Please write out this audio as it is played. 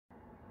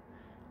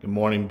Good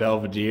morning,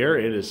 Belvedere.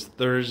 It is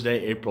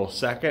Thursday, April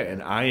 2nd,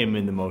 and I am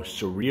in the most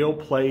surreal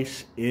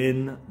place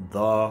in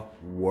the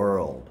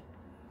world.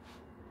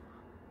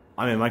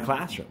 I'm in my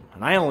classroom,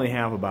 and I only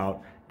have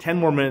about 10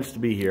 more minutes to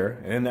be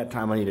here, and in that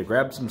time I need to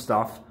grab some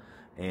stuff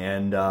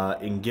and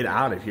get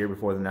out of here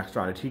before the next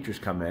round of teachers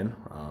come in,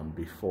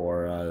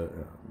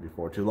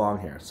 before too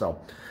long here.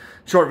 So,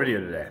 short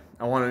video today.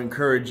 I want to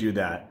encourage you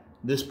that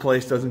this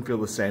place doesn't feel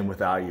the same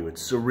without you.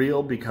 It's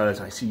surreal because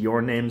I see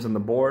your names on the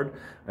board.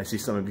 I see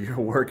some of your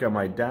work on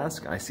my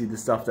desk. I see the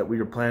stuff that we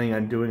were planning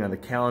on doing on the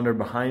calendar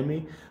behind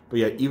me. But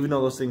yet, even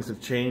though those things have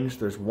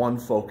changed, there's one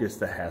focus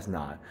that has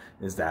not,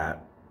 is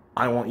that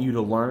I want you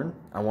to learn,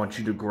 I want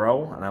you to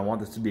grow, and I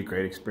want this to be a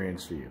great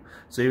experience for you.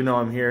 So even though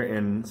I'm here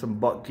in some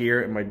Buc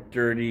gear and my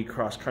dirty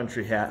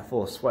cross-country hat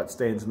full of sweat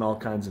stains and all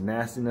kinds of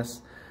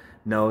nastiness,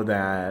 know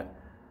that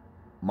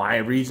my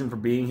reason for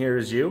being here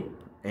is you.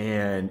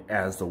 And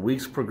as the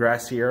weeks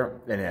progress here,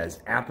 and as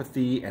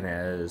apathy and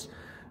as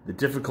the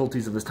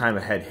difficulties of this time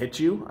ahead hit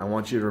you, I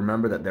want you to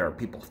remember that there are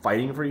people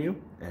fighting for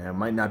you. And it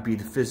might not be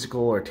the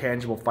physical or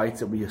tangible fights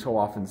that we so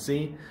often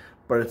see,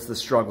 but it's the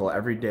struggle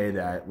every day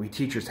that we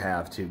teachers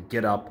have to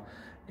get up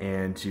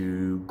and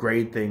to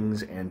grade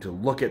things and to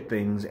look at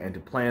things and to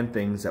plan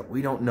things that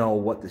we don't know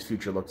what this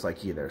future looks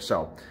like either.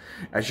 So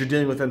as you're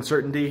dealing with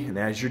uncertainty and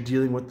as you're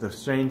dealing with the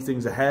strange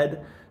things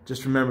ahead,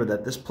 just remember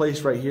that this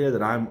place right here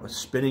that I'm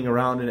spinning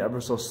around in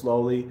ever so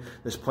slowly,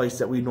 this place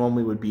that we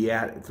normally would be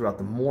at throughout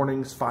the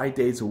mornings, 5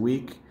 days a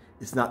week,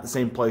 it's not the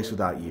same place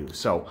without you.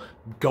 So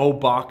go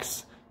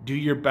Bucs, do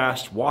your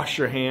best, wash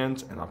your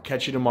hands, and I'll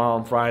catch you tomorrow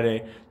on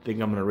Friday. I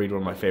think I'm going to read one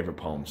of my favorite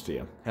poems to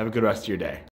you. Have a good rest of your day.